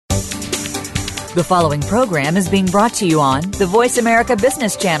The following program is being brought to you on the Voice America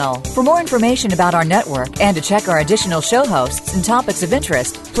Business Channel. For more information about our network and to check our additional show hosts and topics of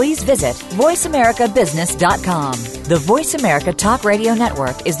interest, please visit voiceamericabusiness.com. The Voice America Talk Radio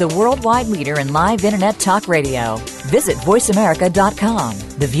Network is the worldwide leader in live Internet talk radio. Visit voiceamerica.com.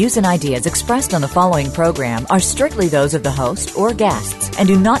 The views and ideas expressed on the following program are strictly those of the host or guests and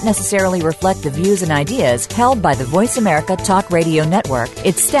do not necessarily reflect the views and ideas held by the Voice America Talk Radio Network,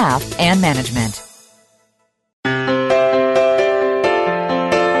 its staff, and management.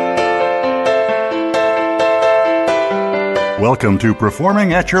 Welcome to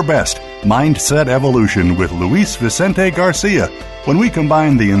Performing at Your Best, Mindset Evolution with Luis Vicente Garcia. When we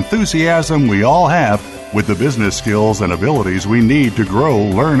combine the enthusiasm we all have with the business skills and abilities we need to grow,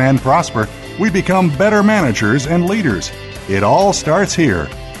 learn, and prosper, we become better managers and leaders. It all starts here.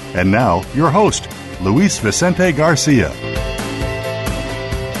 And now, your host, Luis Vicente Garcia.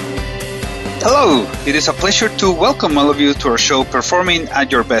 Hello, it is a pleasure to welcome all of you to our show, Performing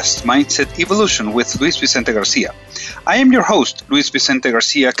at Your Best, Mindset Evolution with Luis Vicente Garcia. I am your host, Luis Vicente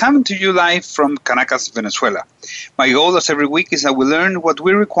Garcia, coming to you live from Caracas, Venezuela. My goal as every week is that we learn what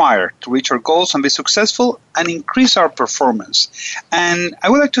we require to reach our goals and be successful and increase our performance. And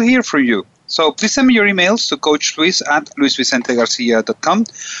I would like to hear from you. So please send me your emails to coachluis@luisvicentegarcia.com.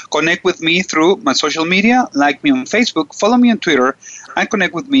 Connect with me through my social media, like me on Facebook, follow me on Twitter, and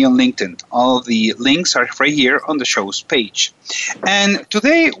connect with me on LinkedIn. All of the links are right here on the show's page. And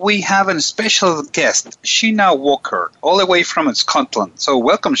today we have a special guest, Sheena Walker, all the way from Scotland. So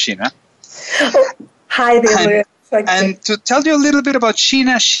welcome, Sheena. Oh, hi there, And to tell you a little bit about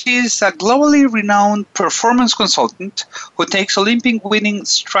Sheena, she's a globally renowned performance consultant who takes Olympic-winning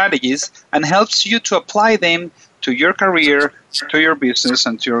strategies and helps you to apply them to your career, to your business,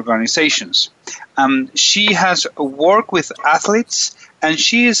 and to your organizations. She has worked with athletes, and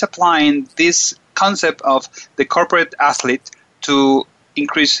she is applying this concept of the corporate athlete to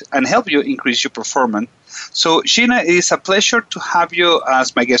increase and help you increase your performance. So, Sheena, it is a pleasure to have you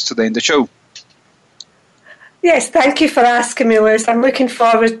as my guest today in the show. Yes, thank you for asking me, Liz. I'm looking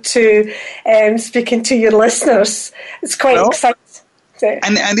forward to speaking to your listeners. It's quite exciting.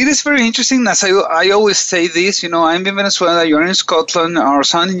 And it is very interesting, as I always say this, I'm in Venezuela, you're in Scotland, our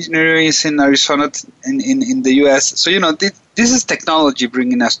sound engineer is in Arizona, in the U.S. So, this is technology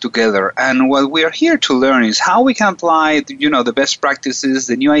bringing us together. And what we are here to learn is how we can apply, the best practices,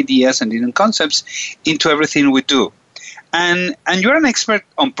 the new ideas, and the new concepts into everything we do. And you're an expert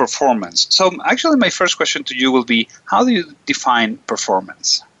on performance. So actually my first question to you will be, how do you define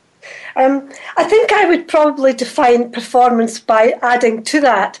performance? I think I would probably define performance by adding to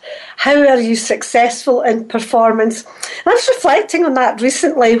that, how are you successful in performance? And I was reflecting on that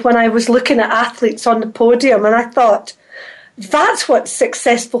recently when I was looking at athletes on the podium, and I thought, that's what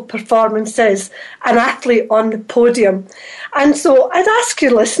successful performance is, an athlete on the podium. And so I'd ask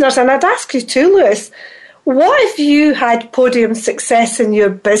your listeners, and I'd ask you too, Lewis, what if you had podium success in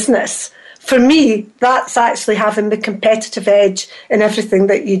your business? For me, that's actually having the competitive edge in everything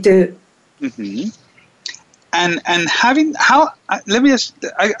that you do. Mm-hmm. And let me just,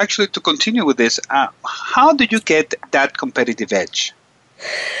 actually to continue with this, how do you get that competitive edge?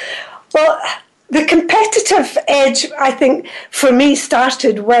 Well, the competitive edge, I think, for me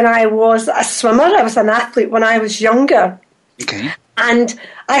started when I was a swimmer. I was an athlete when I was younger. Okay. And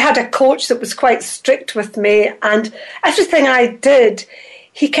I had a coach that was quite strict with me, and everything I did,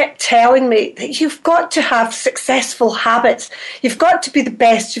 he kept telling me that you've got to have successful habits. You've got to be the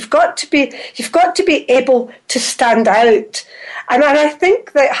best. You've got to be able to stand out. And I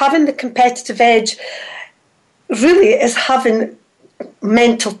think that having the competitive edge really is having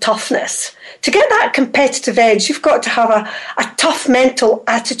mental toughness. To get that competitive edge, you've got to have a tough mental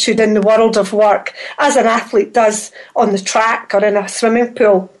attitude in the world of work, as an athlete does on the track or in a swimming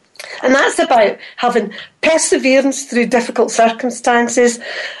pool. And that's about having perseverance through difficult circumstances,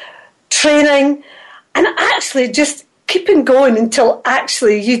 training, and actually just keeping going until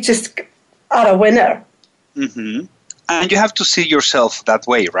actually you just are a winner. Mm-hmm. And you have to see yourself that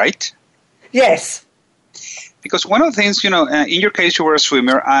way, right? Yes. Because one of the things, in your case, you were a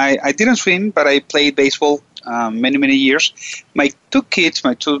swimmer. I didn't swim, but I played baseball many, many years. My two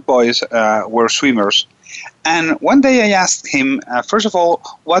boys, were swimmers. And one day I asked him, first of all,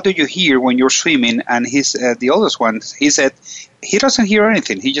 what do you hear when you're swimming? And he's the oldest one. He said he doesn't hear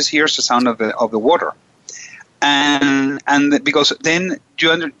anything. He just hears the sound of the water. And because then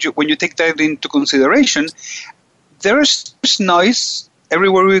when you take that into consideration, there's noise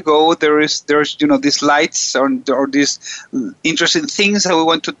everywhere we go, there's these lights or these interesting things that we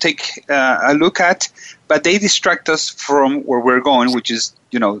want to take a look at, but they distract us from where we're going, which is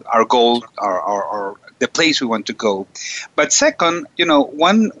our goal, our the place we want to go. But second,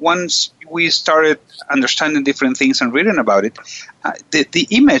 once we started understanding different things and reading about it, the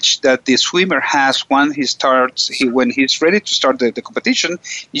image that the swimmer has when he's ready to start the competition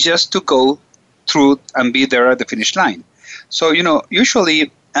is just to go through and be there at the finish line. So,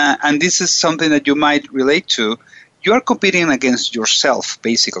 usually, and this is something that you might relate to, you are competing against yourself,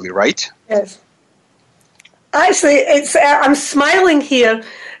 basically, right? Yes. Actually, I'm smiling here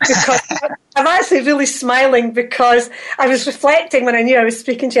because I'm actually really smiling because I was reflecting when I knew I was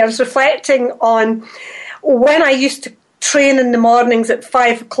speaking to you. I was reflecting on when I used to train in the mornings at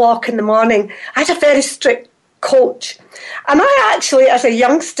 5 o'clock in the morning. I had a very strict coach. And I actually, as a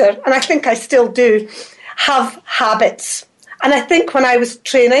youngster, and I think I still do, have habits. And I think when I was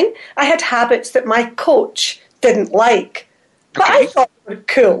training, I had habits that my coach didn't like. But I thought they were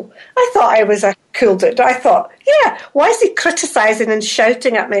cool. I thought I was a cool dude. I thought, why is he criticising and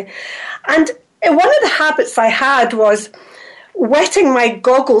shouting at me? And one of the habits I had was wetting my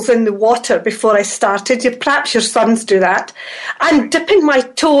goggles in the water before I started. Perhaps your sons do that. And dipping my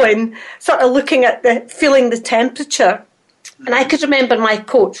toe in, sort of looking at feeling the temperature. And I could remember my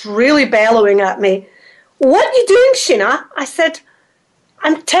coach really bellowing at me, "What are you doing, Sheena?" I said,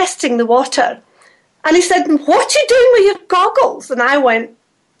 "I'm testing the water." And he said, "What are you doing with your goggles?" And I went,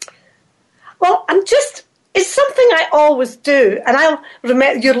 "Well, it's something I always do." And I'll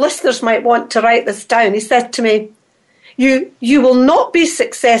remember, your listeners might want to write this down. He said to me, You will not be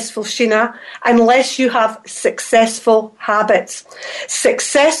successful, Sheena, unless you have successful habits.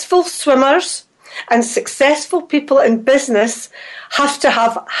 Successful swimmers and successful people in business have to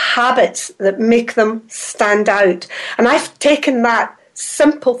have habits that make them stand out. And I've taken that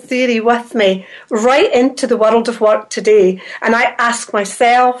simple theory with me right into the world of work today. And I ask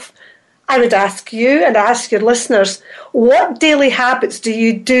myself, I would ask you and ask your listeners, what daily habits do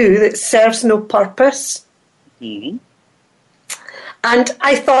you do that serves no purpose? Mm-hmm. And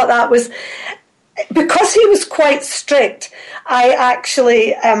I thought that was, because he was quite strict, I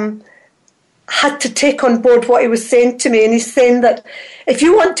actually had to take on board what he was saying to me. And he's saying that if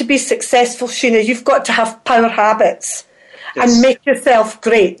you want to be successful, Sheena, you've got to have power habits and make yourself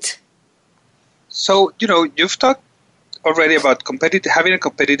great. So, you've talked already about having a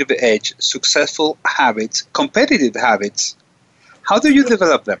competitive edge, successful habits, competitive habits. How do you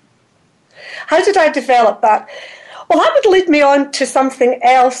develop them? How did I develop that? Well, that would lead me on to something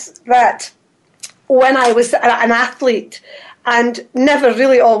else that when I was an athlete and never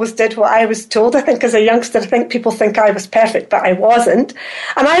really always did what I was told. I think as a youngster, I think people think I was perfect, but I wasn't.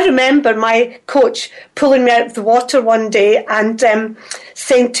 And I remember my coach pulling me out of the water one day and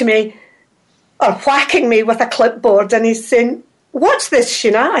saying to me, or whacking me with a clipboard, and he's saying, "What's this,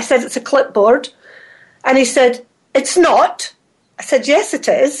 Sheena?" I said, "It's a clipboard." And he said, "It's not." I said, "Yes, it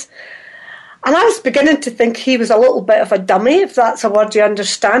is." And I was beginning to think he was a little bit of a dummy, if that's a word you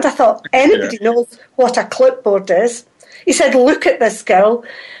understand. I thought, anybody knows what a clipboard is. He said, "Look at this, girl.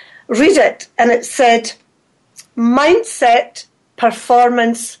 Read it." And it said, mindset,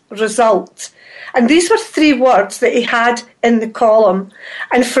 performance, result. And these were 3 words that he had in the column.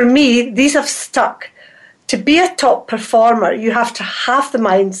 And for me, these have stuck. To be a top performer, you have to have the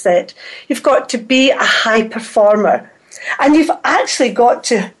mindset. You've got to be a high performer. And you've actually got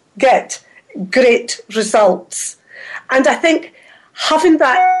to get great results. And I think having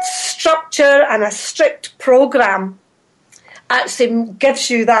that structure and a strict program actually gives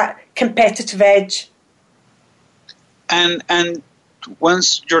you that competitive edge. And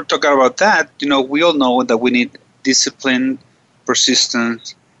once you're talking about that, we all know that we need discipline,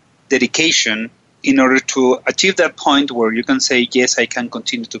 persistence, dedication in order to achieve that point where you can say, yes, I can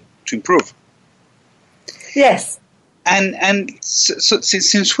continue to improve. Yes. And so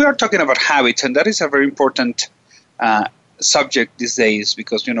since we are talking about habits, and that is a very important subject these days,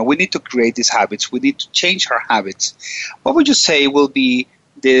 because we need to create these habits, we need to change our habits. What would you say will be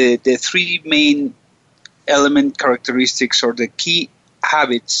the 3 main element characteristics or the key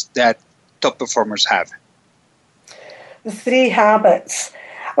habits that top performers have? The 3 habits.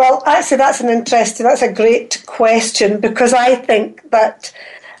 Well, actually, that's a great question, because I think that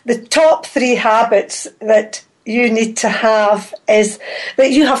the top 3 habits that you need to have is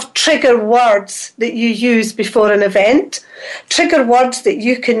that you have trigger words that you use before an event, trigger words that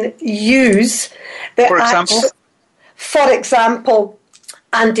you can use. For example,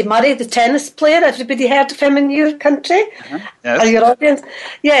 Andy Murray, the tennis player. Everybody heard of him in your country? Yes. Or your audience?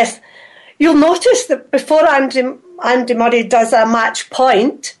 Yes. you'll notice that before Andy Murray does a match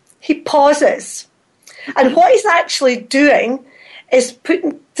point, he pauses. And what he's actually doing is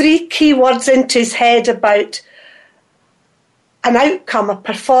putting 3 keywords into his head about an outcome, a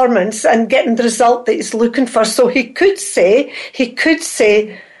performance, and getting the result that he's looking for. So he could say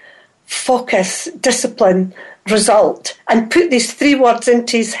focus, discipline, result, and put these 3 words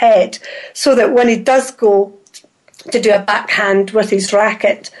into his head so that when he does go to do a backhand with his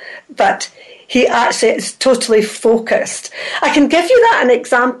racket, that he actually is totally focused. I can give you an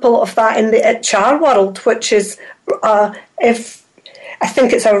example of that in the HR world, which is, if I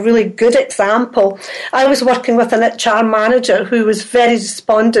think it's a really good example. I was working with an HR manager who was very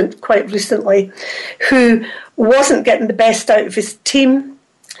despondent quite recently, who wasn't getting the best out of his team.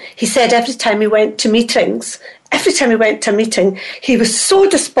 He said every time he went to meetings, he was so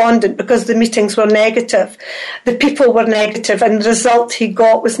despondent because the meetings were negative, the people were negative, and the result he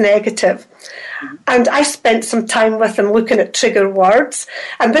got was negative. And I spent some time with him looking at trigger words,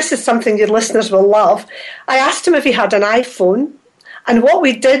 and this is something your listeners will love. I asked him if he had an iPhone, and what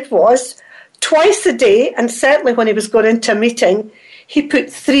we did was, twice a day, and certainly when he was going into a meeting, he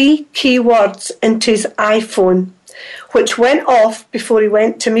put 3 keywords into his iPhone, which went off before he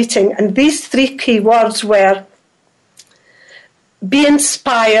went to meeting. And these 3 keywords were be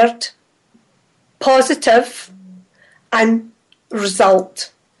inspired, positive, and result.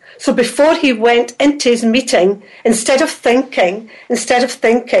 So before he went into his meeting, instead of thinking,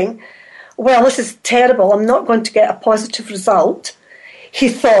 well, this is terrible, I'm not going to get a positive result, he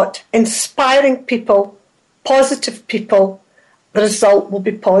thought, inspiring people, positive people, the result will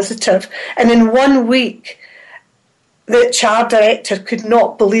be positive. And in 1 week, the HR director could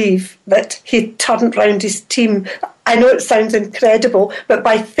not believe that he'd turned round his team. I know it sounds incredible, but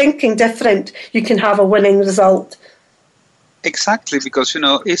by thinking different, you can have a winning result. Exactly, because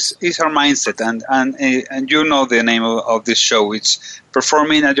it's our mindset, and you know the name of this show. It's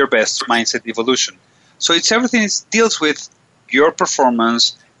Performing at Your Best Mindset Evolution. So it's everything. It deals with your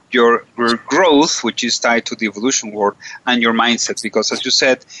performance, your growth, which is tied to the evolution word, and your mindset. Because as you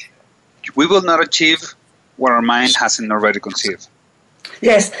said, we will not achieve what our mind hasn't already conceived.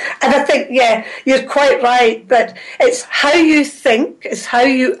 Yes, and I think, you're quite right, that it's how you think, it's how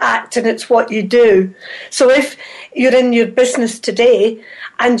you act, and it's what you do. So if you're in your business today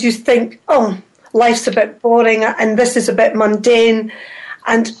and you think, oh, life's a bit boring and this is a bit mundane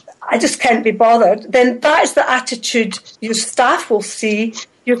and I just can't be bothered, then that is the attitude your staff will see,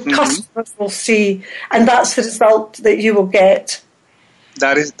 your customers will see, and that's the result that you will get.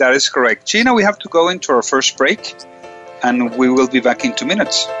 That is correct. Sheena, we have to go into our first break, and we will be back in 2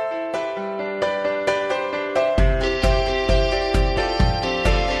 minutes.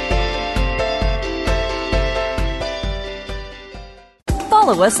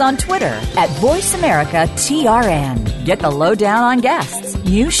 Follow us on Twitter at VoiceAmericaTRN. Get the lowdown on guests,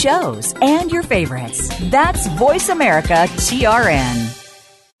 new shows, and your favorites. That's VoiceAmericaTRN.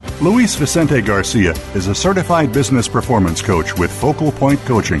 Luis Vicente Garcia is a certified business performance coach with Focal Point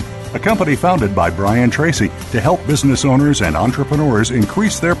Coaching, a company founded by Brian Tracy to help business owners and entrepreneurs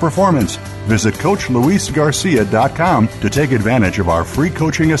increase their performance. Visit CoachLuisGarcia.com to take advantage of our free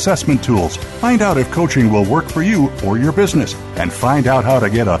coaching assessment tools. Find out if coaching will work for you or your business, and find out how to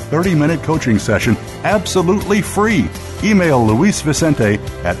get a 30-minute coaching session absolutely free. Email Luis Vicente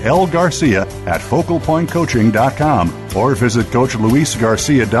at lgarcia@FocalPointCoaching.com or visit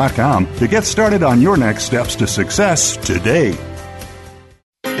CoachLuisGarcia.com to get started on your next steps to success today.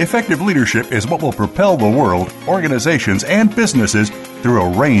 Effective leadership is what will propel the world, organizations, and businesses through a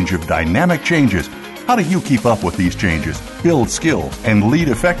range of dynamic changes. How do you keep up with these changes, build skills, and lead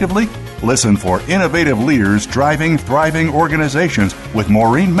effectively? Listen for Innovative Leaders Driving Thriving Organizations with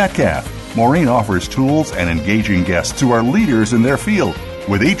Maureen Metcalf. Maureen offers tools and engaging guests who are leaders in their field.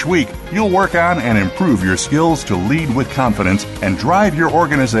 With each week, you'll work on and improve your skills to lead with confidence and drive your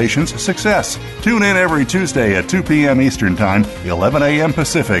organization's success. Tune in every Tuesday at 2 p.m. Eastern Time, 11 a.m.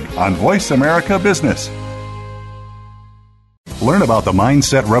 Pacific on Voice America Business. Learn about the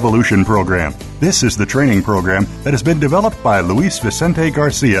Mindset Revolution program. This is the training program that has been developed by Luis Vicente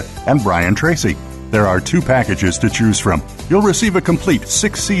Garcia and Brian Tracy. There are 2 packages to choose from. You'll receive a complete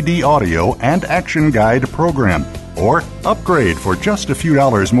 6-CD audio and action guide program. Or upgrade for just a few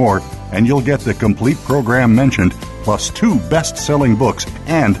dollars more, and you'll get the complete program mentioned, plus 2 best-selling books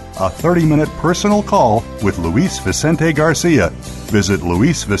and a 30-minute personal call with Luis Vicente Garcia. Visit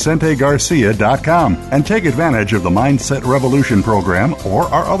LuisVicenteGarcia.com and take advantage of the Mindset Revolution program or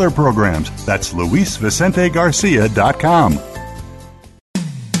our other programs. That's LuisVicenteGarcia.com.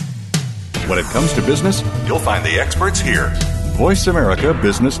 When it comes to business, you'll find the experts here. Voice America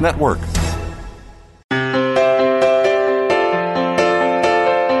Business Network.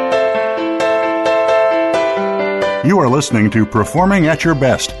 You are listening to Performing at Your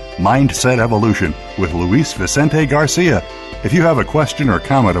Best, Mindset Evolution with Luis Vicente Garcia. If you have a question or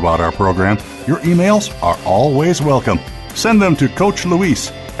comment about our program, your emails are always welcome. Send them to Coach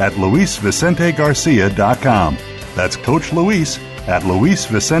Luis at LuisVicenteGarcia.com. That's Coach Luis at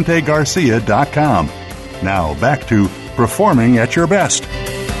LuisVicenteGarcia.com. Now back to Performing at Your Best.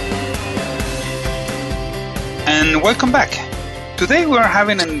 And welcome back. Today we are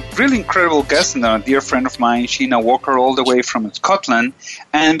having a really incredible guest, and a dear friend of mine, Sheena Walker, all the way from Scotland.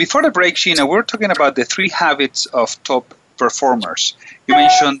 And before the break, Sheena, we're talking about the 3 habits of top performers. You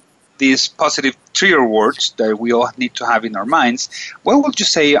mentioned these positive trigger words that we all need to have in our minds. What would you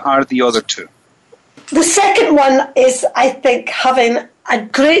say are the other 2? The second one is, I think, having a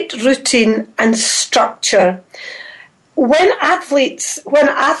great routine and structure. When athletes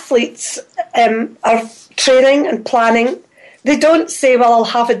are training and planning, they don't say, well, I'll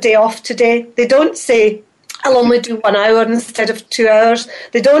have a day off today. They don't say, I'll only do 1 hour instead of 2 hours.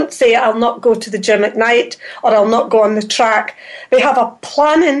 They don't say, I'll not go to the gym at night or I'll not go on the track. They have a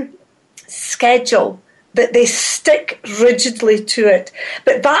planning schedule that they stick rigidly to it.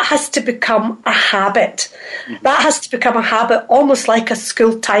 But that has to become a habit. That has to become a habit, almost like a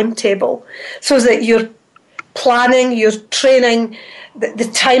school timetable, so that you're planning, you're training,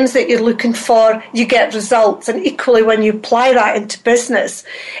 the times that you're looking for, you get results. And equally, when you apply that into business,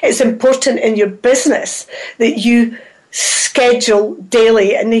 it's important in your business that you schedule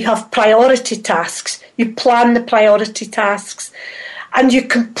daily and you have priority tasks. You plan the priority tasks and you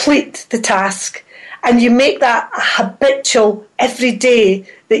complete the task. And you make that habitual every day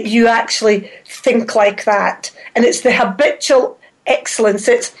that you actually think like that. And it's the habitual excellence.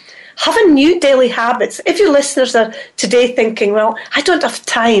 It's having new daily habits. If your listeners are today thinking, well, I don't have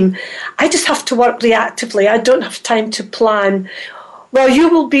time, I just have to work reactively, I don't have time to plan, well, you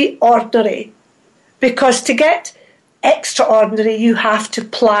will be ordinary. Because to get extraordinary, you have to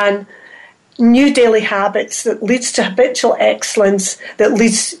plan new daily habits that leads to habitual excellence, that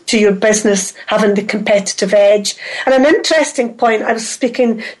leads to your business having the competitive edge. And an interesting point, I was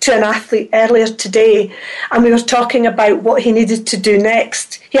speaking to an athlete earlier today, and we were talking about what he needed to do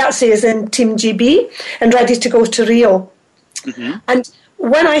next. He actually is in Team GB and ready to go to Rio. Mm-hmm. And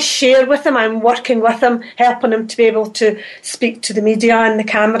when I share with him, I'm working with him, helping him to be able to speak to the media and the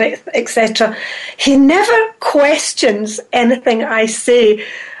camera, etc. He never questions anything I say.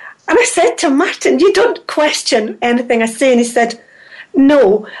 And I said to Martin, you don't question anything I say. And he said,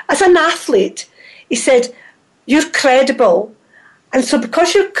 no, as an athlete, he said, you're credible. And so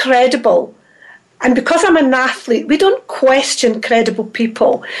because you're credible, and because I'm an athlete, we don't question credible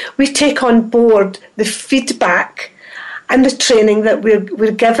people. We take on board the feedback and the training that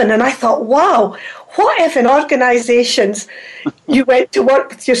we're given. And I thought, wow, what if in organisations you went to work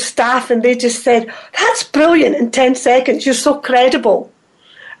with your staff and they just said, that's brilliant in 10 seconds, you're so credible.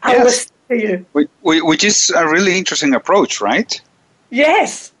 I'll listen to you. Which is a really interesting approach, right?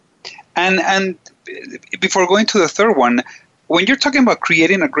 Yes. And before going to the third one, when you're talking about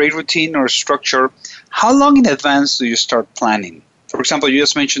creating a great routine or structure, how long in advance do you start planning? For example, you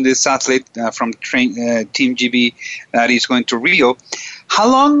just mentioned this athlete from Team GB that is going to Rio. How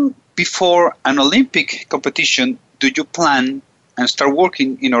long before an Olympic competition do you plan and start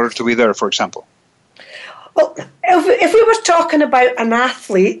working in order to be there, for example? Well, if we were talking about an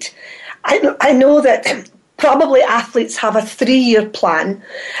athlete, I know that probably athletes have a 3-year plan,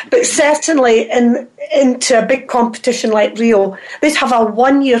 but certainly into a big competition like Rio, they'd have a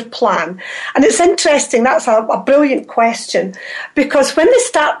 1-year plan. And it's interesting, that's a brilliant question, because when they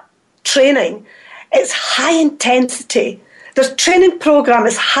start training, it's high intensity. Their training program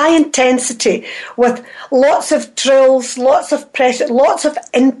is high intensity with lots of drills, lots of pressure, lots of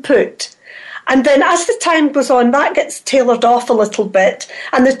input. And then as the time goes on, that gets tailored off a little bit,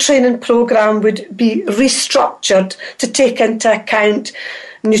 and the training program would be restructured to take into account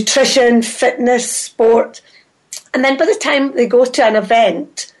nutrition, fitness, sport. And then by the time they go to an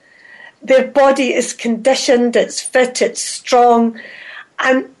event, their body is conditioned, it's fit, it's strong.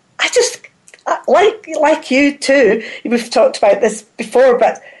 And I just, like you too, we've talked about this before,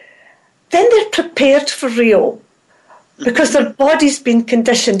 but then they're prepared for Rio. Because their body's been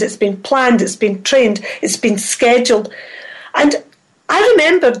conditioned, it's been planned, it's been trained, it's been scheduled. And I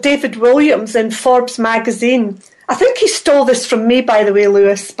remember David Williams in Forbes magazine. I think he stole this from me, by the way,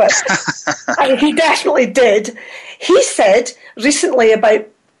 Lewis, but he definitely did. He said recently about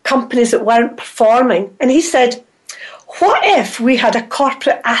companies that weren't performing, and he said, what if we had a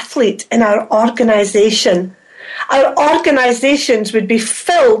corporate athlete in our organisation? Our organisations would be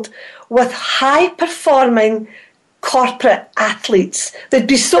filled with high-performing corporate athletes. They'd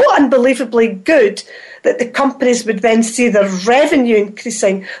be so unbelievably good that the companies would then see their revenue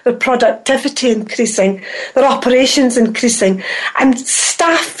increasing, their productivity increasing, their operations increasing, and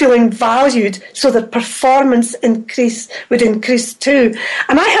staff feeling valued, so their performance would increase too.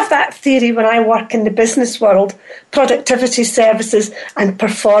 And I have that theory when I work in the business world: productivity, services, and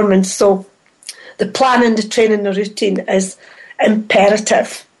performance. So the planning, the training, the routine is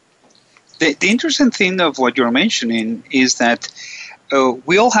imperative. The interesting thing of what you're mentioning is that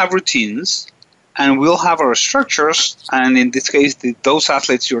we all have routines and we all have our structures. And in this case, those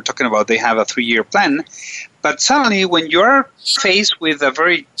athletes you're talking about, they have a 3-year plan. But suddenly when you're faced with a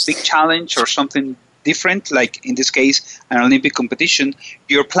very big challenge or something different, like in this case, an Olympic competition,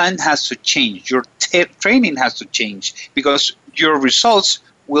 your plan has to change. Your training has to change, because your results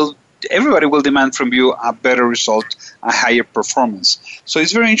everybody will demand from you a better result, a higher performance. So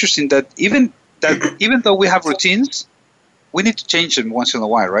it's very interesting that even though we have routines, we need to change them once in a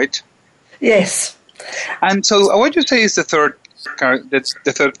while, right? Yes. And so what you say is the third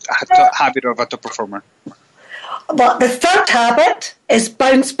habit of a top performer? Well, the third habit is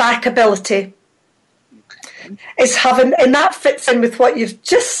bounce back ability. Is having, and that fits in with what you've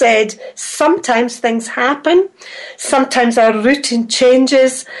just said. Sometimes things happen, sometimes our routine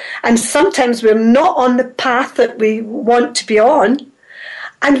changes, and sometimes we're not on the path that we want to be on,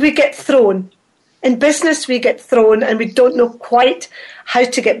 and we get thrown. In business, we get thrown and we don't know quite how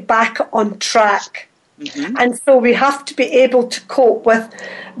to get back on track. Mm-hmm. And so we have to be able to cope with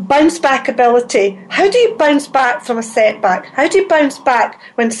bounce back ability. How do you bounce back from a setback? How do you bounce back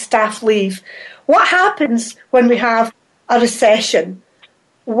when staff leave? What happens when we have a recession,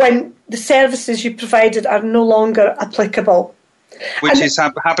 when the services you provided are no longer applicable? Which is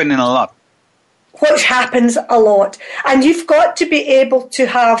happening a lot. Which happens a lot. And you've got to be able to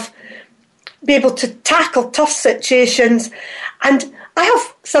tackle tough situations. And I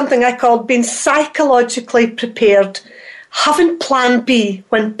have something I call being psychologically prepared, having plan B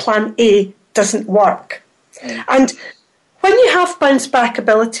when plan A doesn't work. Mm. And when you have bounce back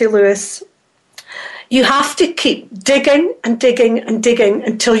ability, Lewis, you have to keep digging and digging and digging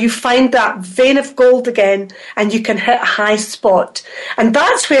until you find that vein of gold again and you can hit a high spot. And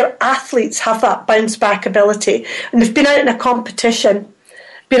that's where athletes have that bounce back ability. And they've been out in a competition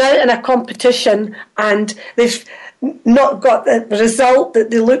and they've not got the result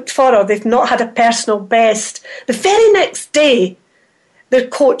that they looked for, or they've not had a personal best. The very next day, their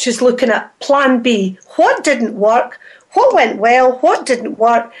coach is looking at plan B. What didn't work? What went well? What didn't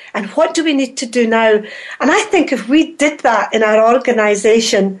work? And what do we need to do now? And I think if we did that in our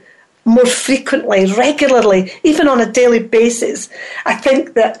organisation more frequently, regularly, even on a daily basis, I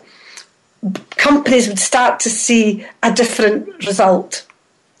think that companies would start to see a different result.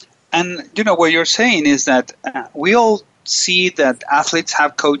 And, what you're saying is that we all see that athletes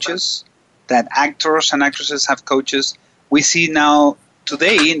have coaches, that actors and actresses have coaches. We see now,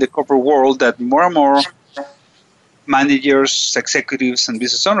 today, in the corporate world, that more and more managers, executives, and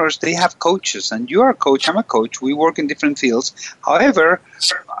business owners, they have coaches. And you are a coach, I'm a coach. We work in different fields. However,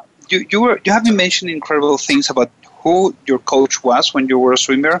 you have been mentioning incredible things about who your coach was when you were a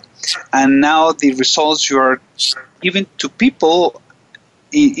swimmer, and now the results you are giving to people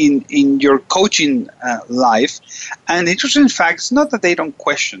in your coaching life. And the interesting fact is not that they don't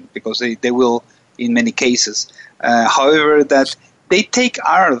question, because they will in many cases. However, that they take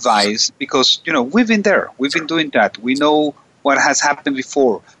our advice because, we've been there. We've been doing that. We know what has happened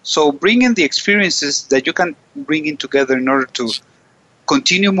before. So bringing the experiences that you can bring in together in order to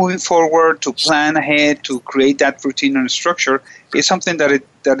continue moving forward, to plan ahead, to create that routine and structure is something that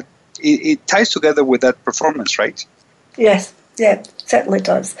it ties together with that performance, right? Yes. Yeah, it certainly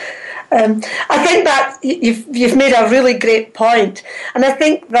does. I think that you've made a really great point. And I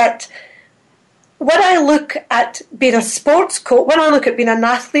think that when I look at being a sports coach, when I look at being an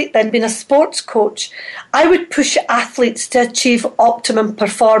athlete, then being a sports coach, I would push athletes to achieve optimum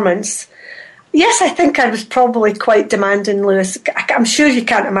performance. Yes, I think I was probably quite demanding, Lewis. I'm sure you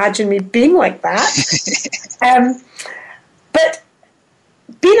can't imagine me being like that. But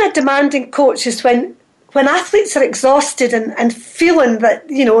being a demanding coach is when athletes are exhausted and feeling that,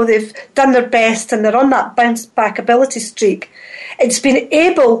 they've done their best and they're on that bounce back ability streak, it's been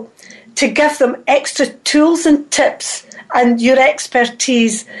able to give them extra tools and tips and your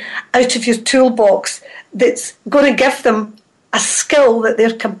expertise out of your toolbox that's going to give them a skill that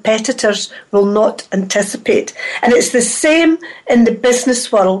their competitors will not anticipate. And it's the same in the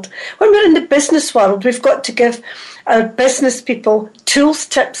business world. When we're in the business world, we've got to give our business people tools,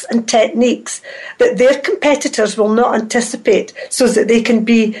 tips and techniques that their competitors will not anticipate so that they can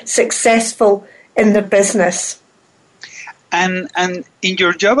be successful in their business. And in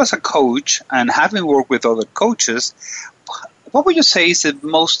your job as a coach and having worked with other coaches, what would you say is the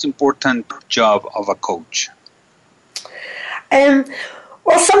most important job of a coach?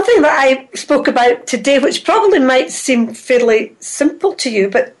 Well, something that I spoke about today, which probably might seem fairly simple to you,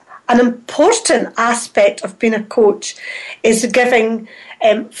 but an important aspect of being a coach is giving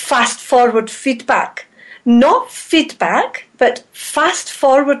fast-forward feedback. Not feedback, but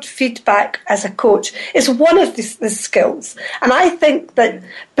fast-forward feedback as a coach is one of the skills. And I think that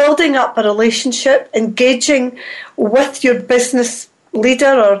building up a relationship, engaging with your business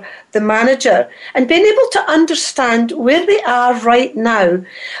leader or the manager, and being able to understand where they are right now.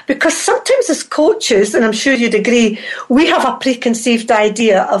 Because sometimes as coaches, and I'm sure you'd agree, we have a preconceived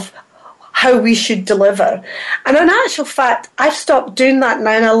idea of how we should deliver. And in actual fact, I've stopped doing that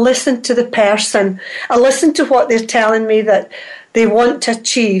now, and I listen to the person. I listen to what they're telling me that they want to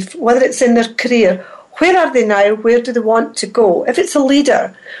achieve, whether it's in their career. Where are they now? Where do they want to go? If it's a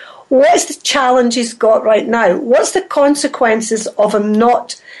leader, what's the challenge he's got right now? What's the consequences of him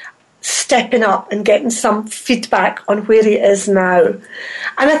not stepping up and getting some feedback on where he is now?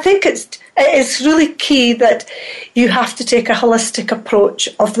 And I think it's really key that you have to take a holistic approach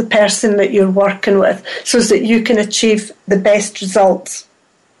of the person that you're working with so that you can achieve the best results.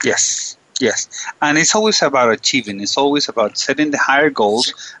 Yes. And it's always about achieving. It's always about setting the higher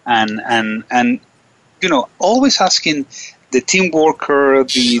goals and always asking the team worker,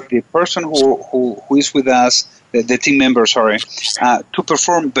 the person who is with us, the team member, to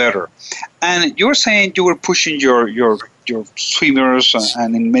perform better. And you were saying you were pushing your swimmers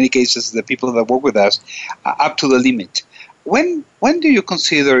and in many cases the people that work with us up to the limit. When do you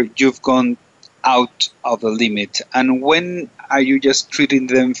consider you've gone out of the limit, and when are you just treating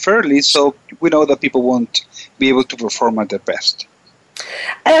them fairly so we know that people won't be able to perform at their best?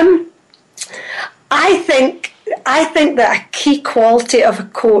 I think that a key quality of a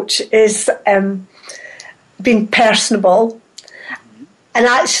coach is being personable and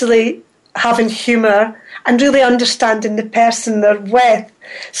actually having humour and really understanding the person they're with,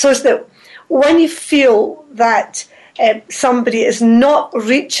 so that when you feel that somebody is not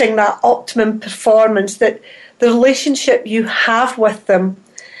reaching that optimum performance, that the relationship you have with them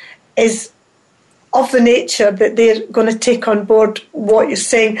is of the nature that they're going to take on board what you're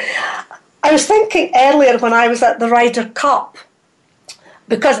saying. I was thinking earlier when I was at the Ryder Cup,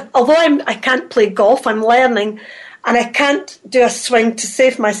 because although I can't play golf, I'm learning, and I can't do a swing to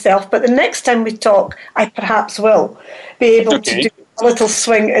save myself, but the next time we talk, I perhaps will be able to do a little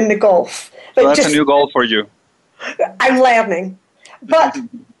swing in the golf. But so that's a new goal for you. I'm learning. But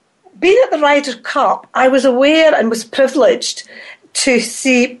being at the Ryder Cup, I was aware and was privileged to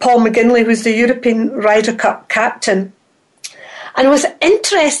see Paul McGinley, who's the European Ryder Cup captain, and was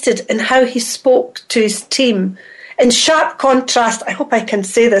interested in how he spoke to his team, in sharp contrast, I hope I can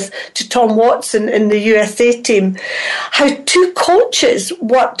say this, to Tom Watson in the USA team, how two coaches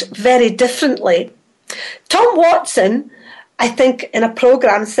worked very differently. Tom Watson, I think in a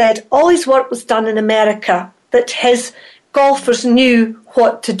programme, said all his work was done in America, that his golfers knew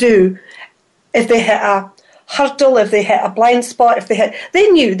what to do if they hit a hurdle, if they hit a blind spot,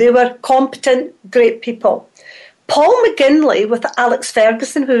 they knew, they were competent, great people. Paul McGinley, with Alex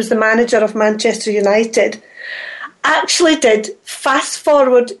Ferguson, who was the manager of Manchester United, actually did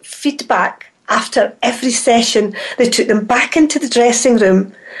fast-forward feedback after every session. They took them back into the dressing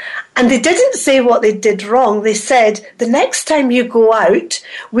room, and they didn't say what they did wrong. They said, the next time you go out,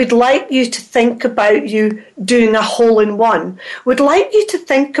 we'd like you to think about you doing a hole-in-one. We'd like you to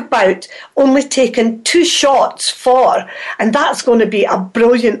think about only taking 2 shots and that's going to be a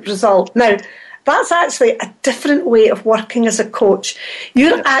brilliant result. Now, that's actually a different way of working as a coach.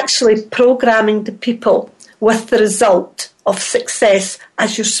 You're actually programming the people with the result of success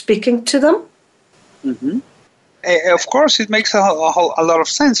as you're speaking to them. Mm-hmm. Of course, it makes a lot of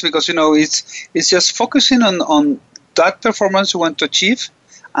sense because, it's just focusing on that performance you want to achieve,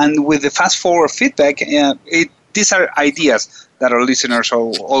 and with the fast-forward feedback, these are ideas that our listeners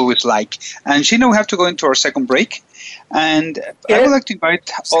always like. And Sheena, we have to go into our second break. And I would like to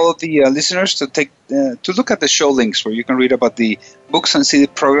invite all of the listeners to to look at the show links where you can read about the books and see the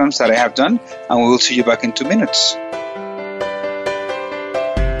programs that I have done, and we will see you back in 2 minutes.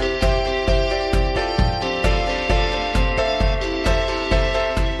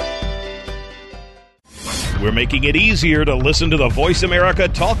 We're making it easier to listen to the Voice America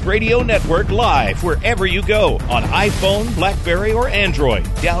Talk Radio Network live wherever you go on iPhone, BlackBerry, or Android.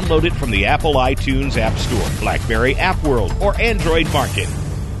 Download it from the Apple iTunes App Store, BlackBerry App World, or Android Market.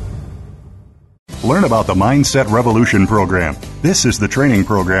 Learn about the Mindset Revolution program. This is the training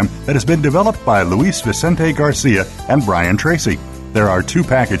program that has been developed by Luis Vicente Garcia and Brian Tracy. There are 2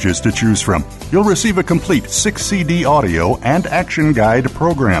 packages to choose from. You'll receive a complete 6-CD audio and action guide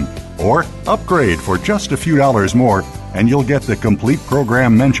program, or upgrade for just a few dollars more, and you'll get the complete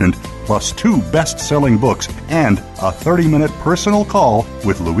program mentioned, plus 2 best-selling books and a 30-minute personal call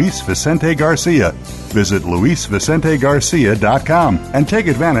with Luis Vicente Garcia. Visit LuisVicenteGarcia.com and take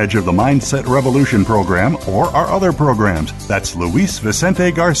advantage of the Mindset Revolution program or our other programs. That's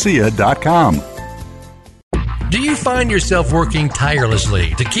LuisVicenteGarcia.com. Do you find yourself working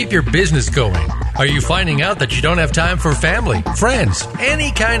tirelessly to keep your business going? Are you finding out that you don't have time for family, friends,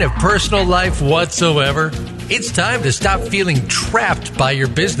 any kind of personal life whatsoever? It's time to stop feeling trapped by your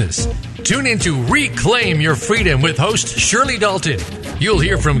business. Tune in to Reclaim Your Freedom with host Shirley Dalton. You'll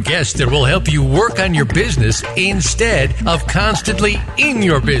hear from guests that will help you work on your business instead of constantly in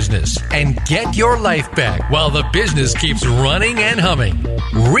your business and get your life back while the business keeps running and humming.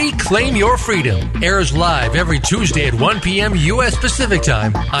 Reclaim Your Freedom airs live every Tuesday at 1 p.m. U.S. Pacific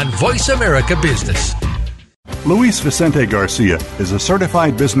Time on Voice America Business. Luis Vicente Garcia is a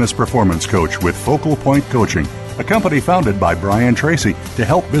certified business performance coach with Focal Point Coaching, a company founded by Brian Tracy to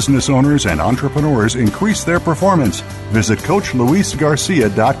help business owners and entrepreneurs increase their performance. Visit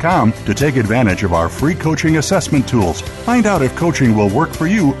CoachLuisGarcia.com to take advantage of our free coaching assessment tools. Find out if coaching will work for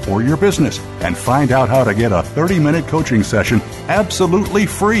you or your business, and find out how to get a 30-minute coaching session absolutely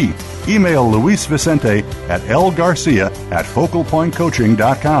free. Email Luis Vicente at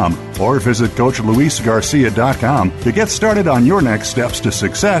lgarcia@FocalPointCoaching.com or visit CoachLuisGarcia.com to get started on your next steps to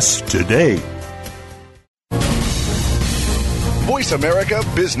success today. Voice America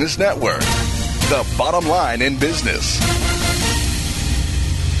Business Network, the bottom line in business.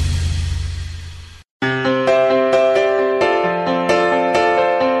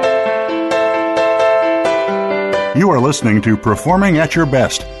 You are listening to Performing at Your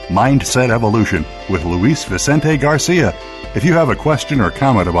Best, Mindset Evolution with Luis Vicente Garcia. If you have a question or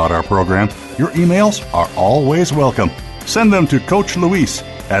comment about our program, your emails are always welcome. Send them to Coach Luis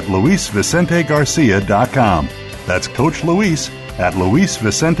at LuisVicenteGarcia.com. That's Coach Luis at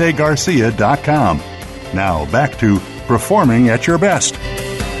LuisVicenteGarcia.com. Now back to Performing at Your Best.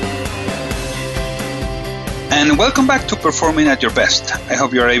 And welcome back to Performing at Your Best. I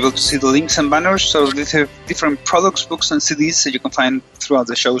hope you are able to see the links and banners of the different products, books, and CDs that you can find throughout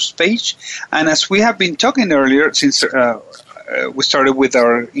the show's page. And as we have been talking earlier, since we started with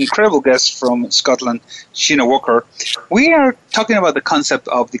our incredible guest from Scotland, Sheena Walker, we are talking about the concept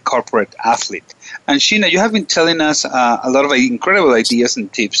of the corporate athlete. And Sheena, you have been telling us a lot of incredible ideas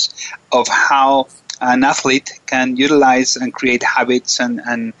and tips of how an athlete can utilize and create habits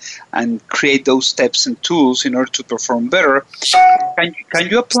and create those steps and tools in order to perform better. Can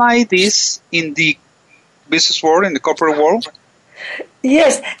you apply this in the business world, in the corporate world?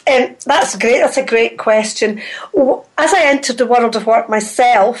 Yes, that's great. That's a great question. As I entered the world of work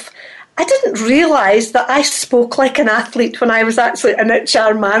myself, I didn't realise that I spoke like an athlete when I was actually an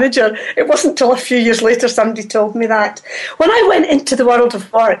HR manager. It wasn't until a few years later somebody told me that. When I went into the world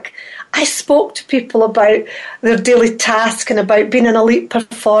of work, I spoke to people about their daily task and about being an elite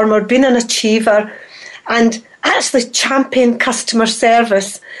performer, being an achiever, and actually champion customer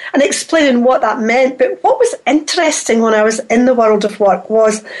service and explaining what that meant. But what was interesting when I was in the world of work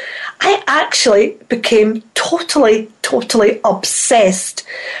was I actually became totally obsessed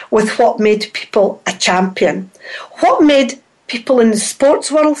with what made people a champion. What made people in the sports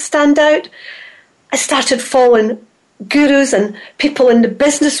world stand out? I started following gurus and people in the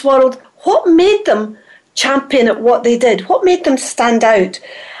business world. What made them champion at what they did? What made them stand out?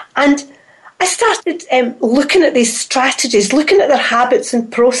 And I started looking at these strategies, looking at their habits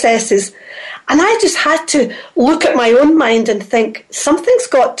and processes, and I just had to look at my own mind and think, something's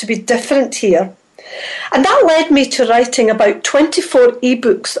got to be different here. And that led me to writing about 24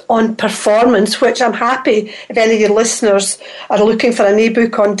 ebooks on performance, which I'm happy, if any of your listeners are looking for an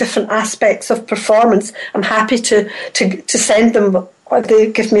ebook on different aspects of performance, I'm happy to send them, or they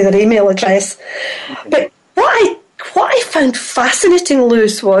give me their email address. But what I found fascinating,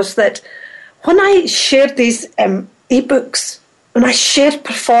 Lewis, was that when I shared these ebooks, when I shared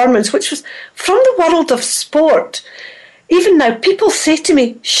performance, which was from the world of sport, even now people say to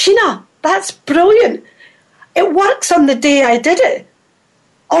me, Sheena, that's brilliant. It works on the day I did it.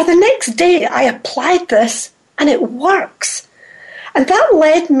 Or the next day I applied this and it works. And that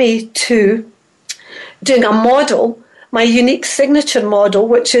led me to doing a model, my unique signature model,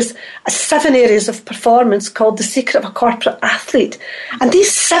 which is 7 areas of performance called The Secret of a Corporate Athlete. And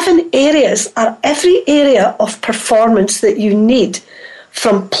these 7 areas are every area of performance that you need,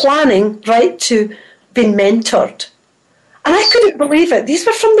 from planning right to being mentored. And I couldn't believe it. These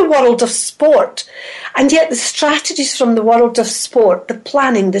were from the world of sport. And yet the strategies from the world of sport, the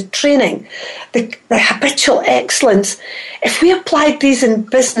planning, the training, the habitual excellence, if we applied these in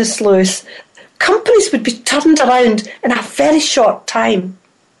business, Lewis, companies would be turned around in a very short time.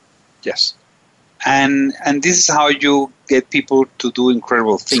 Yes. And this is how you get people to do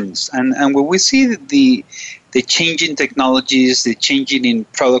incredible things. And when we see the changing technologies, the changing in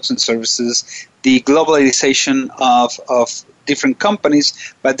products and services, the globalization of different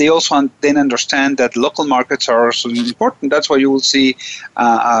companies, but they also then understand that local markets are also important. That's why you will see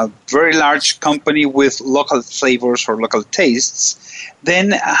a very large company with local flavors or local tastes.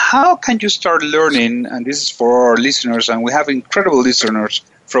 Then how can you start learning, and this is for our listeners, and we have incredible listeners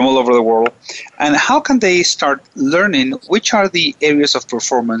from all over the world, and how can they start learning which are the areas of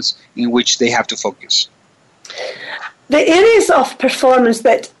performance in which they have to focus? The areas of performance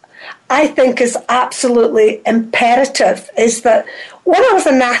that I think is absolutely imperative is that when I was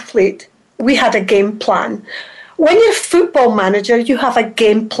an athlete, we had a game plan. When you're a football manager, you have a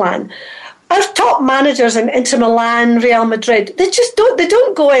game plan. Our top managers in Inter Milan, Real Madrid, they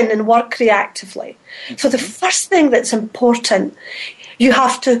don't go in and work reactively. So the first thing that's important, you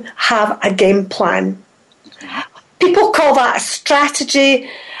have to have a game plan. People call that a strategy,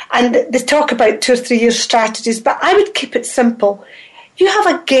 and they talk about 2 or 3 year strategies, but I would keep it simple. You have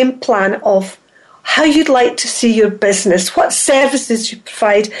a game plan of how you'd like to see your business, what services you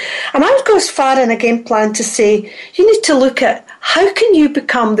provide. And I would go as far in a game plan to say, you need to look at how can you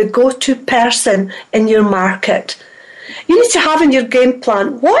become the go-to person in your market. You need to have in your game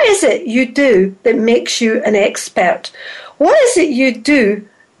plan, what is it you do that makes you an expert? What is it you do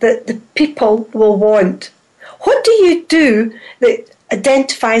that the people will want? What do you do that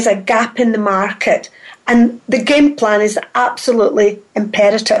identifies a gap in the market? And the game plan is absolutely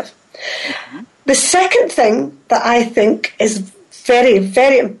imperative. Mm-hmm. The second thing that I think is very,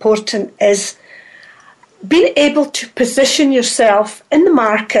 very important is being able to position yourself in the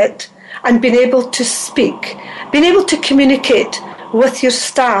market and being able to speak, being able to communicate with your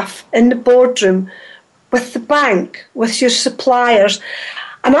staff in the boardroom, with the bank, with your suppliers.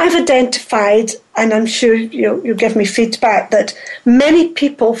 And I've identified, and I'm sure you'll give me feedback, that many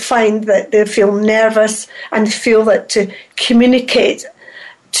people find that they feel nervous and feel that to communicate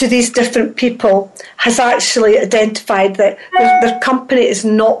to these different people has actually identified that their company is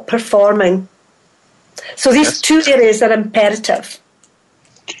not performing. So these two areas are imperative.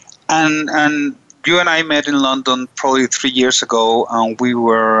 And you and I met in London probably 3 years ago, and we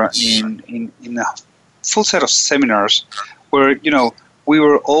were in a full set of seminars where, we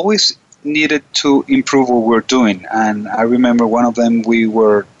were always needed to improve what we're doing. And I remember one of them, we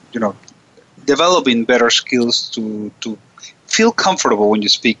were, developing better skills to feel comfortable when you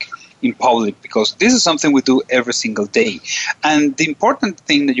speak in public, because this is something we do every single day. And the important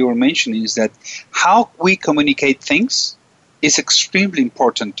thing that you were mentioning is that how we communicate things is extremely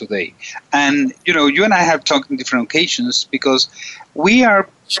important today. And, you and I have talked on different occasions because we are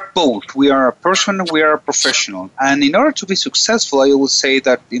both. We are a person, we are a professional. And in order to be successful, I always say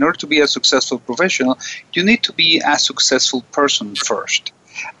that in order to be a successful professional, you need to be a successful person first.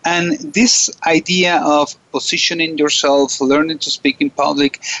 And this idea of positioning yourself, learning to speak in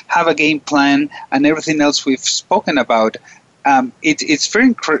public, have a game plan, and everything else we've spoken about, it's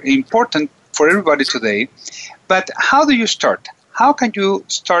very important for everybody today. But how do you start? How can you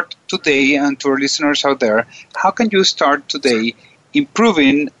start today, and to our listeners out there, how can you start today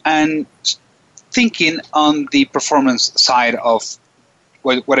improving and thinking on the performance side of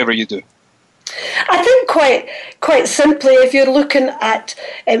whatever you do? I think quite simply, if you're looking at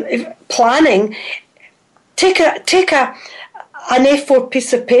planning, take an A4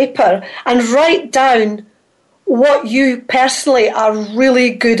 piece of paper and write down what you personally are really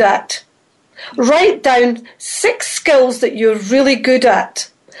good at. Write down 6 skills that you're really good at.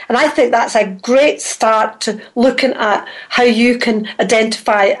 And I think that's a great start to looking at how you can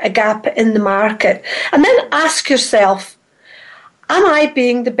identify a gap in the market. And then ask yourself, am I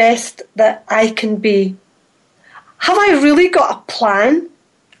being the best that I can be? Have I really got a plan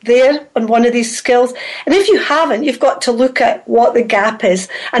there on one of these skills? And if you haven't, you've got to look at what the gap is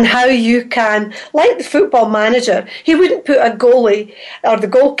and how you can, like the football manager, he wouldn't put a goalie or the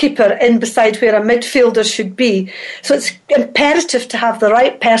goalkeeper in beside where a midfielder should be. So it's imperative to have the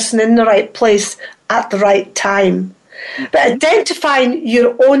right person in the right place at the right time. But identifying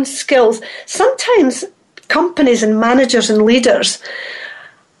your own skills, sometimes companies and managers and leaders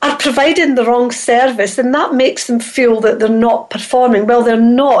are providing the wrong service, and that makes them feel that they're not performing. Well, they're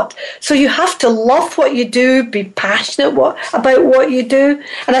not. So you have to love what you do, be passionate about what you do.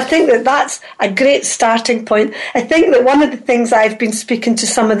 And I think that that's a great starting point. I think that one of the things I've been speaking to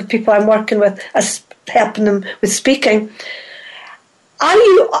some of the people I'm working with, as helping them with speaking, are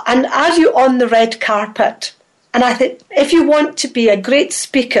you on the red carpet? And I think if you want to be a great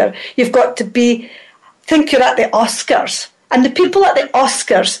speaker, you've got to think you're at the Oscars. And the people at the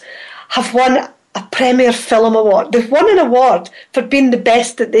Oscars have won a Premier Film Award. They've won an award for being the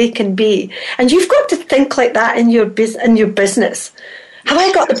best that they can be. And you've got to think like that in your business. Have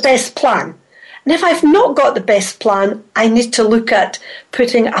I got the best plan? And if I've not got the best plan, I need to look at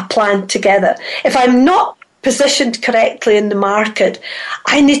putting a plan together. If I'm not positioned correctly in the market,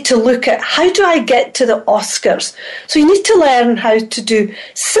 I need to look at how do I get to the Oscars. So you need to learn how to do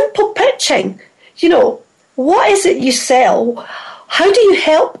simple pitching. You know, what is it you sell? How do you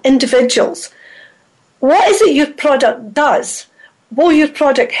help individuals? What is it your product does? Will your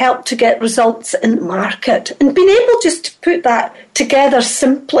product help to get results in the market? And being able just to put that together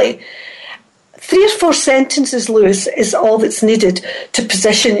simply, 3 or 4 sentences, Lewis, is all that's needed to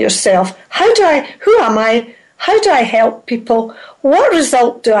position yourself. Who am I? How do I help people? What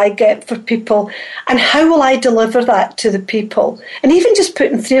result do I get for people? And how will I deliver that to the people? And even just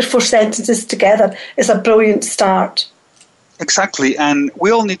putting 3 or 4 sentences together is a brilliant start. Exactly. And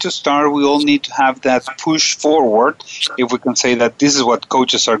we all need to start. We all need to have that push forward, if we can say that this is what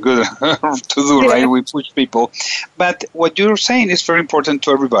coaches are good to do, right? We push people. But what you're saying is very important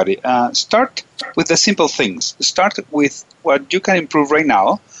to everybody. Start with the simple things. Start with what you can improve right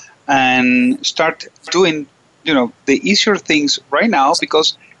now and start doing the easier things right now,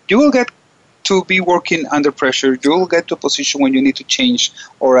 because you will get to be working under pressure. You will get to a position when you need to change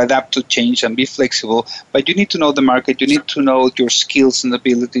or adapt to change and be flexible. But you need to know the market. You need to know your skills and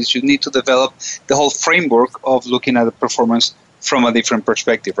abilities. You need to develop the whole framework of looking at the performance from a different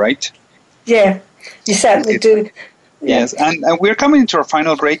perspective, right? Yeah, you certainly do. Yes, and we're coming into our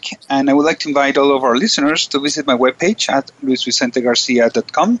final break, and I would like to invite all of our listeners to visit my webpage at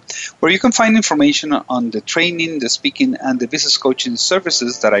luisvicentegarcia.com, where you can find information on the training, the speaking, and the business coaching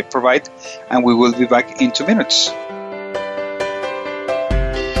services that I provide, and we will be back in 2 minutes.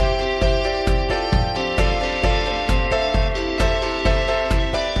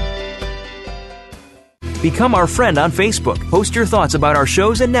 Become our friend on Facebook. Post your thoughts about our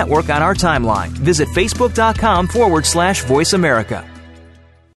shows and network on our timeline. Visit facebook.com/Voice America.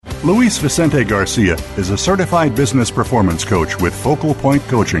 Luis Vicente Garcia is a certified business performance coach with Focal Point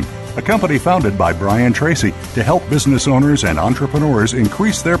Coaching, a company founded by Brian Tracy to help business owners and entrepreneurs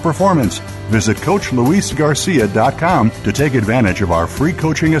increase their performance. Visit CoachLuisGarcia.com to take advantage of our free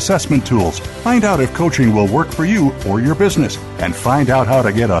coaching assessment tools. Find out if coaching will work for you or your business, and find out how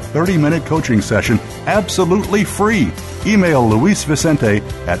to get a 30-minute coaching session absolutely free. Email Luis Vicente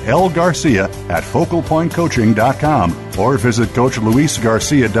at lgarcia@FocalPointCoaching.com or visit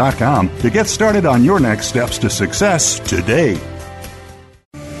CoachLuisGarcia.com to get started on your next steps to success today.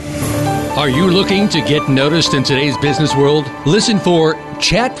 Are you looking to get noticed in today's business world? Listen for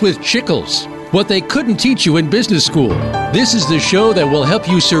Chat with Chickles, what they couldn't teach you in business school. This is the show that will help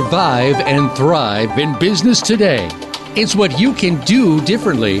you survive and thrive in business today. It's what you can do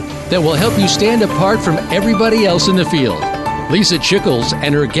differently that will help you stand apart from everybody else in the field. Lisa Chickles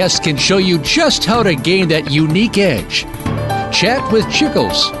and her guests can show you just how to gain that unique edge. Chat with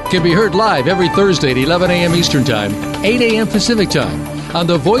Chickles can be heard live every Thursday at 11 a.m. Eastern Time, 8 a.m. Pacific Time on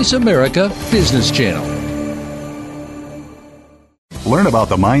the Voice America Business Channel. Learn about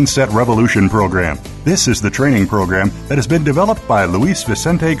the Mindset Revolution program. This is the training program that has been developed by Luis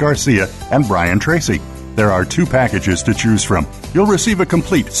Vicente Garcia and Brian Tracy. There are 2 packages to choose from. You'll receive a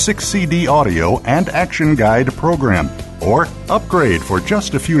complete 6-CD audio and action guide program, or upgrade for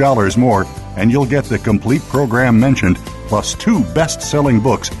just a few dollars more, and you'll get the complete program mentioned, plus 2 best-selling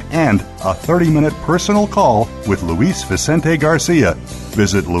books and a 30-minute personal call with Luis Vicente Garcia.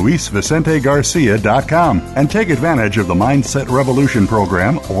 Visit LuisVicenteGarcia.com and take advantage of the Mindset Revolution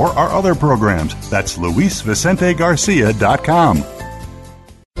program or our other programs. That's LuisVicenteGarcia.com.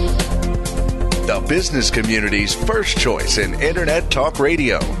 The business community's first choice in Internet Talk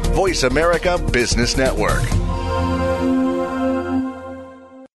Radio. Voice America Business Network.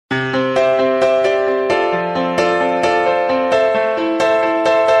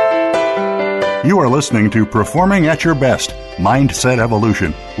 You are listening to Performing at Your Best, Mindset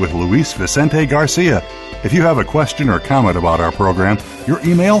Evolution with Luis Vicente Garcia. If you have a question or comment about our program, your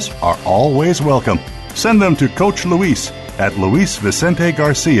emails are always welcome. Send them to Coach Luis at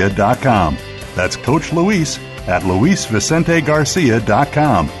LuisVicenteGarcia.com. That's Coach Luis at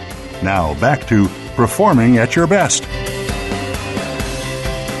luisvicentegarcia.com. Now back to Performing at Your Best.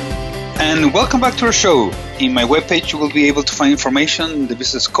 And welcome back to our show. In my webpage, you will be able to find information, the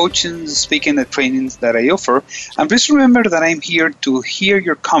business coaching, speaking, and trainings that I offer. And please remember that I'm here to hear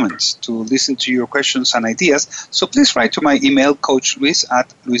your comments, to listen to your questions and ideas. So please write to my email,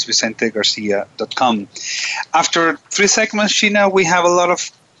 coachluis@luisvicentegarcia.com. After 3 segments, Sheena, we have a lot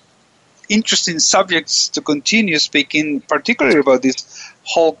of interesting subjects to continue speaking, particularly about this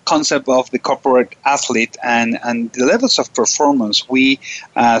whole concept of the corporate athlete and the levels of performance we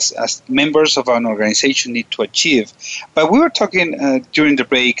as members of an organization need to achieve. But we were talking during the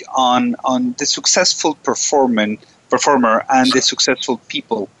break on the successful performer and the successful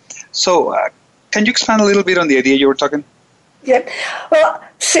people. So can you expand a little bit on the idea you were talking? Yeah. Well,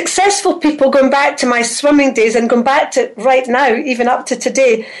 successful people, going back to my swimming days and going back to right now, even up to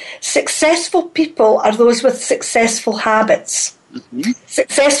today, successful people are those with successful habits. Mm-hmm.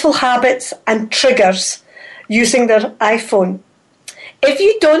 Successful habits and triggers using their iPhone. If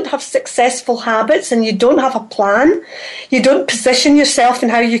you don't have successful habits and you don't have a plan, you don't position yourself in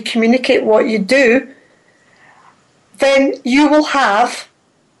how you communicate what you do, then you will have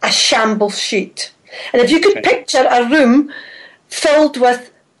a shambles sheet. And if you could picture a room filled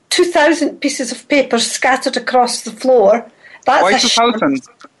with 2,000 pieces of paper scattered across the floor, that's why 2,000?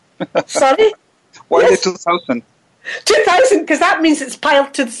 Sorry? Why the 2,000? 2,000, because that means it's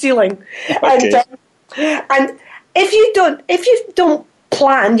piled to the ceiling. Okay. And if you don't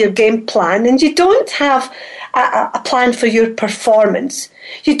plan your game plan, and you don't have a plan for your performance,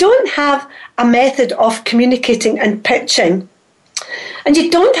 you don't have a method of communicating and pitching, and you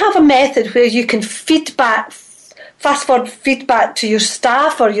don't have a method where you can fast forward feedback to your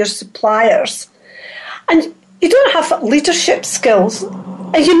staff or your suppliers, and you don't have leadership skills,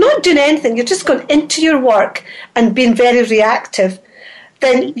 and you're not doing anything, you're just going into your work and being very reactive,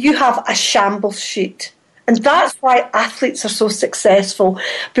 then you have a shambles sheet. And that's why athletes are so successful,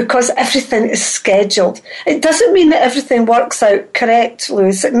 because everything is scheduled. It doesn't mean that everything works out correct,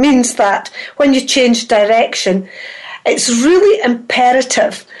 Louis. It means that when you change direction, it's really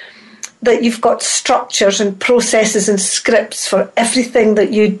imperative that you've got structures and processes and scripts for everything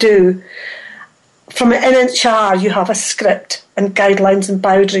that you do. From in HR, you have a script and guidelines and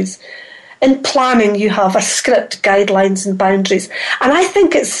boundaries. In planning, you have a script, guidelines and boundaries. And I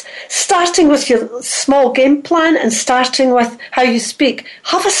think it's starting with your small game plan and starting with how you speak.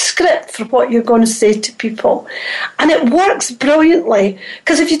 Have a script for what you're going to say to people. And it works brilliantly,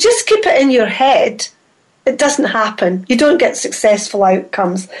 because if you just keep it in your head, it doesn't happen. You don't get successful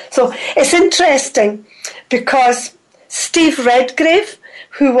outcomes. So it's interesting because Steve Redgrave,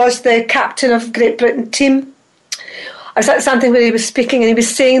 who was the captain of Great Britain team, I was at something where he was speaking and he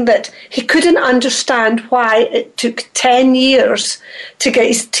was saying that he couldn't understand why it took 10 years to get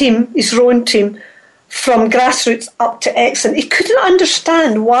his rowing team, from grassroots up to excellent. He couldn't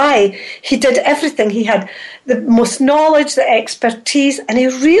understand why he did everything. He had the most knowledge, the expertise, and he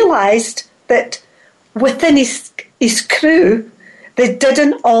realised that within his crew, they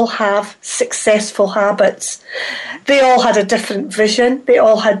didn't all have successful habits. They all had a different vision. They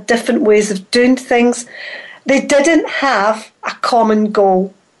all had different ways of doing things. They didn't have a common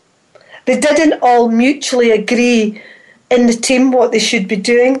goal. They didn't all mutually agree in the team what they should be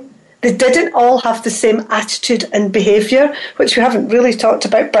doing. They didn't all have the same attitude and behaviour, which we haven't really talked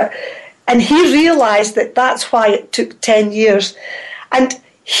about. And he realised that that's why it took 10 years. And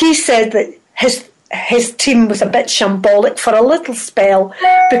he said that his team was a bit shambolic for a little spell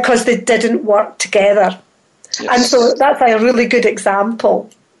because they didn't work together. Yes. And so that's a really good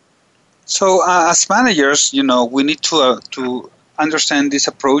example. So as managers, we need to understand this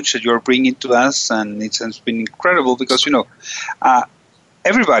approach that you're bringing to us, and it has been incredible because,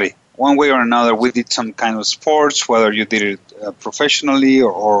 everybody, one way or another, we did some kind of sports, whether you did it professionally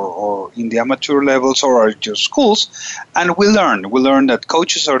or in the amateur levels or at your schools, and we learn that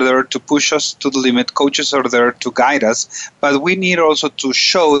coaches are there to push us to the limit. Coaches are there to guide us, but we need also to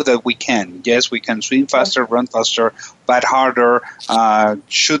show that we can. Yes, we can swim faster, run faster, bat harder,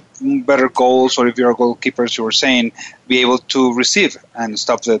 shoot better goals, or if you're a goalkeeper, as you were saying, be able to receive and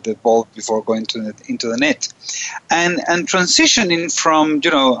stop the ball before going into the net. And transitioning from,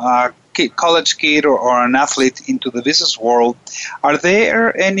 a college kid or an athlete into the business world, are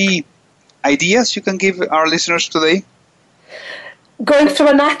there any ideas you can give our listeners today? Going from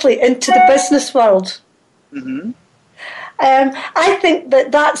an athlete into the business world? Mm-hmm. I think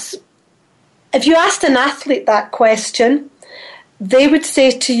that's, if you asked an athlete that question, they would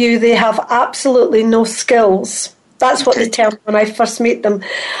say to you they have absolutely no skills That's what they tell me when I first meet them.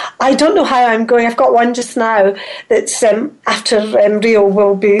 I don't know how I'm going. I've got one just now that's after Rio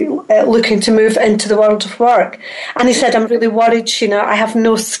will be looking to move into the world of work. And he said, I'm really worried, Sheena, I have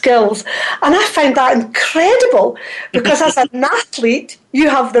no skills. And I find that incredible because as an athlete, you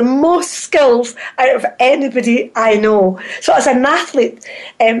have the most skills out of anybody I know. So as an athlete,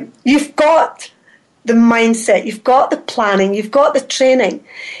 you've got the mindset, you've got the planning, you've got the training,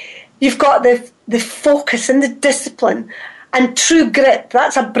 you've got the focus and the discipline and true grit.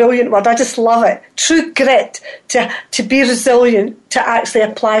 That's a brilliant word. I just love it. True grit to be resilient, to actually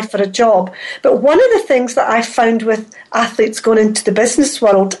apply for a job. But one of the things that I found with athletes going into the business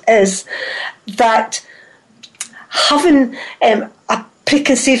world is that having a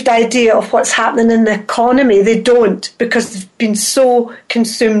preconceived idea of what's happening in the economy, they don't, because they've been so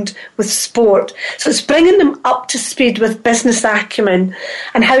consumed with sport. So it's bringing them up to speed with business acumen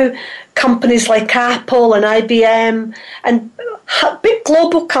and how companies like Apple and IBM and big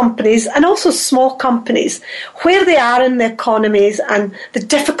global companies and also small companies, where they are in the economies and the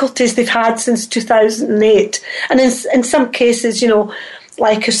difficulties they've had since 2008. And in some cases,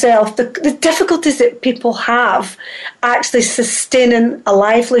 like yourself, the difficulties that people have actually sustaining a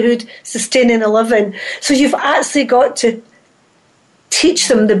livelihood, sustaining a living. So you've actually got to teach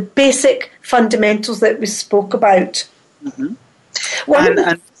them the basic fundamentals that we spoke about. Mm-hmm.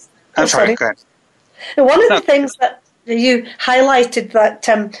 I'm sorry. Go ahead. One of the things that you highlighted that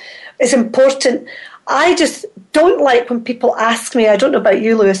is important, I just don't like when people ask me, I don't know about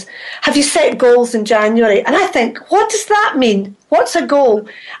you, Lewis, have you set goals in January? And I think, what does that mean? What's a goal?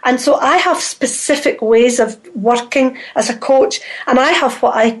 And so I have specific ways of working as a coach, and I have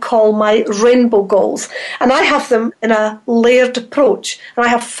what I call my rainbow goals. And I have them in a layered approach, and I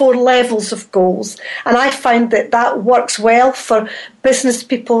have 4 levels of goals. And I find that works well for business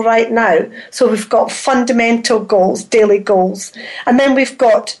people right now. So we've got fundamental goals, daily goals. And then we've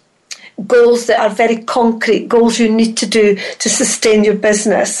got goals that are very concrete, goals you need to do to sustain your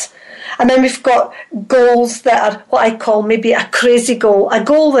business. And then we've got goals that are what I call maybe a crazy goal, a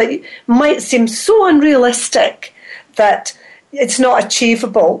goal that might seem so unrealistic that it's not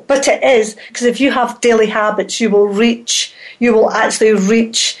achievable, but it is, because if you have daily habits, you will actually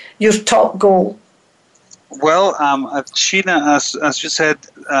reach your top goal. Well, Sheena, as you said,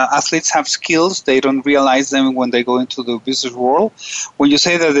 athletes have skills. They don't realize them when they go into the business world. When you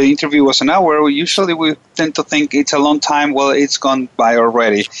say that the interview was an hour, usually we tend to think it's a long time. Well, it's gone by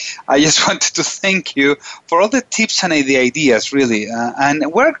already. I just wanted to thank you for all the tips and the ideas, really. And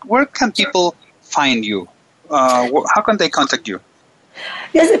where can people find you? How can they contact you?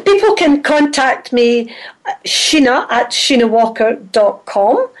 Yes, people can contact me, Sheena, at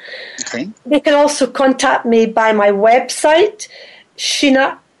SheenaWalker.com. Okay. They can also contact me by my website,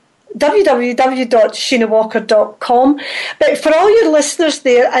 www.SheenaWalker.com. But for all your listeners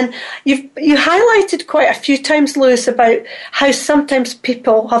there, and you highlighted quite a few times, Lewis, about how sometimes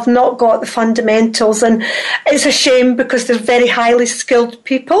people have not got the fundamentals, and it's a shame because they're very highly skilled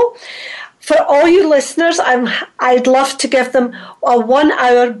people. For all your listeners, I'd love to give them a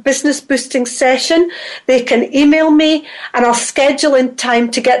 1-hour business boosting session. They can email me and I'll schedule in time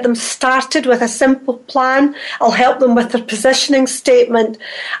to get them started with a simple plan. I'll help them with their positioning statement,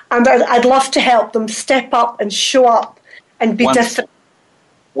 and I'd love to help them step up and show up and be different.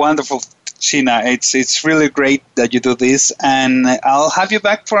 Wonderful, Sheena. It's really great that you do this, and I'll have you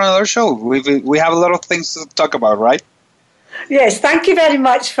back for another show. We have a lot of things to talk about, right? Yes, thank you very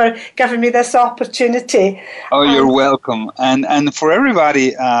much for giving me this opportunity. Oh, you're welcome. And for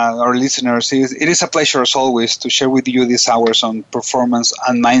everybody, our listeners, it is a pleasure as always to share with you these hours on performance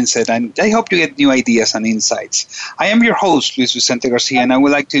and mindset. And I hope you get new ideas and insights. I am your host, Luis Vicente Garcia, and I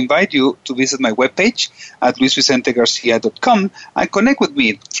would like to invite you to visit my webpage at luisvicentegarcia.com and connect with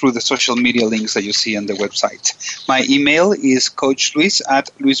me through the social media links that you see on the website. My email is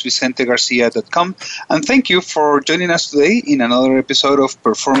coachluis@luisvicentegarcia.com. And thank you for joining us today in another episode of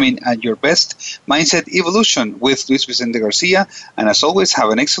Performing at Your Best, Mindset Evolution with Luis Vicente Garcia. And as always,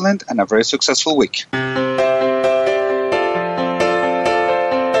 have an excellent and a very successful week.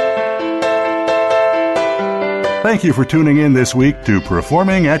 Thank you for tuning in this week to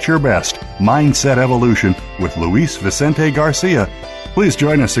Performing at Your Best, Mindset Evolution with Luis Vicente Garcia. Please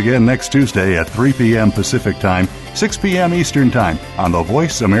join us again next Tuesday at 3 p.m. Pacific Time, 6 p.m. Eastern Time on the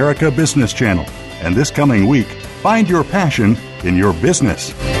Voice America Business Channel. And this coming week, find your passion in your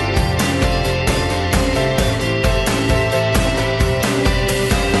business.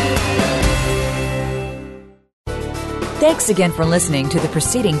 Thanks again for listening to the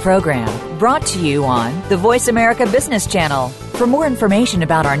preceding program, brought to you on the Voice America Business Channel. For more information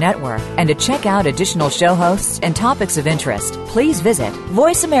about our network and to check out additional show hosts and topics of interest, please visit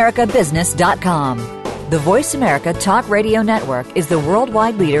voiceamericabusiness.com. The Voice America Talk Radio Network is the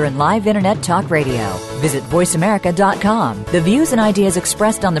worldwide leader in live Internet talk radio. Visit voiceamerica.com. The views and ideas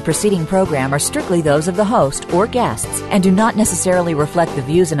expressed on the preceding program are strictly those of the host or guests and do not necessarily reflect the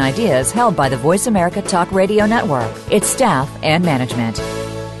views and ideas held by the Voice America Talk Radio Network, its staff, and management.